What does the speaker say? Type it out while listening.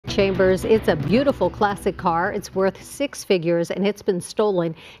Chambers. It's a beautiful classic car. It's worth six figures and it's been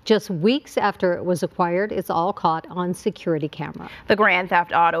stolen just weeks after it was acquired. It's all caught on security camera. The grand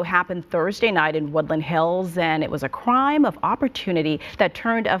theft auto happened Thursday night in Woodland Hills, and it was a crime of opportunity that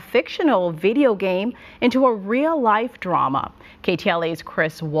turned a fictional video game into a real-life drama. KTLA's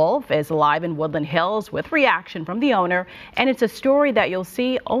Chris Wolfe is live in Woodland Hills with reaction from the owner, and it's a story that you'll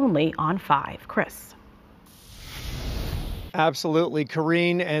see only on 5. Chris. Absolutely,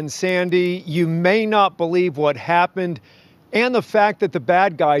 Karine and Sandy, you may not believe what happened and the fact that the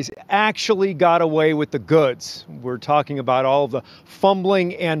bad guys actually got away with the goods. We're talking about all of the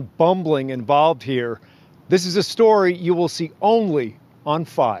fumbling and bumbling involved here. This is a story you will see only on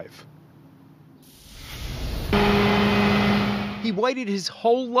 5. He waited his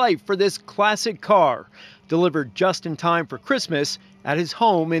whole life for this classic car, delivered just in time for Christmas at his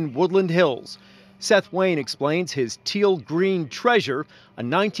home in Woodland Hills. Seth Wayne explains his teal green treasure, a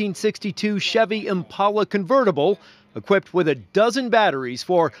 1962 Chevy Impala convertible equipped with a dozen batteries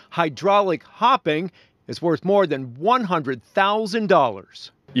for hydraulic hopping, is worth more than $100,000.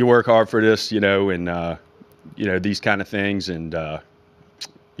 You work hard for this, and these kind of things, and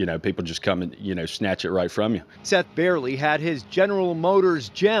people just come and snatch it right from you. Seth barely had his General Motors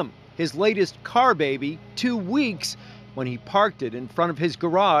gem, his latest car baby, 2 weeks when he parked it in front of his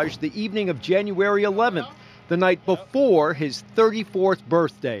garage the evening of January 11th, the night before his 34th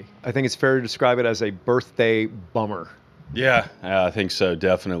birthday. I think it's fair to describe it as a birthday bummer. Yeah, I think so,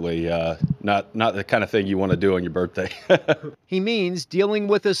 definitely. Not the kind of thing you want to do on your birthday. He means dealing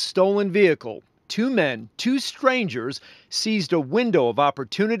with a stolen vehicle. 2 men, 2 strangers, seized a window of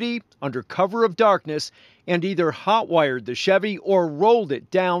opportunity under cover of darkness and either hot-wired the Chevy or rolled it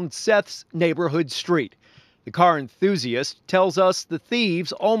down Seth's neighborhood street. The car enthusiast tells us the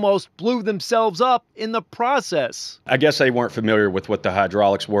thieves almost blew themselves up in the process. I guess they weren't familiar with what the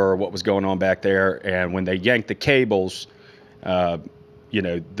hydraulics were or what was going on back there. And when they yanked the cables,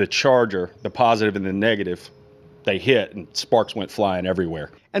 the charger, the positive and the negative, they hit and sparks went flying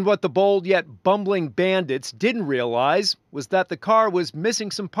everywhere. And what the bold yet bumbling bandits didn't realize was that the car was missing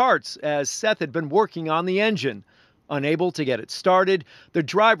some parts as Seth had been working on the engine. Unable to get it started, the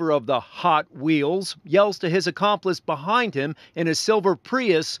driver of the Hot Wheels yells to his accomplice behind him in a silver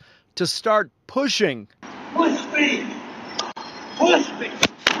Prius to start pushing. Push me! Push me!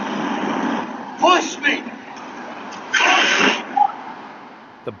 Push me!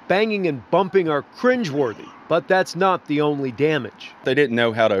 The banging and bumping are cringeworthy, but that's not the only damage. They didn't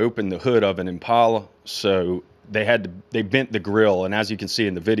know how to open the hood of an Impala, so they bent the grill, and as you can see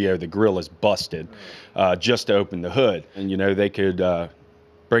in the video, the grill is busted just to open the hood. And they could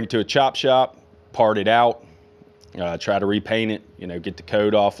bring it to a chop shop, part it out, try to repaint it, get the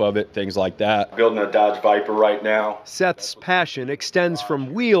coat off of it, things like that. Building a Dodge Viper right now. Seth's passion extends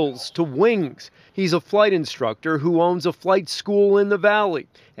from wheels to wings. He's a flight instructor who owns a flight school in the valley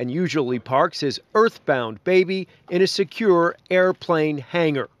and usually parks his earthbound baby in a secure airplane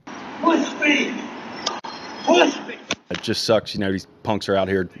hangar. Push me! Push me! It just sucks, these punks are out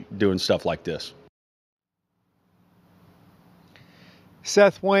here doing stuff like this.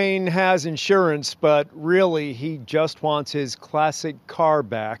 Seth Wayne has insurance, but really he just wants his classic car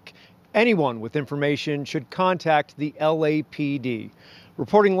back. Anyone with information should contact the LAPD.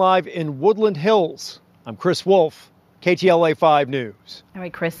 Reporting live in Woodland Hills, I'm Chris Wolfe, KTLA 5 News. All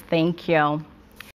right, Chris, thank you.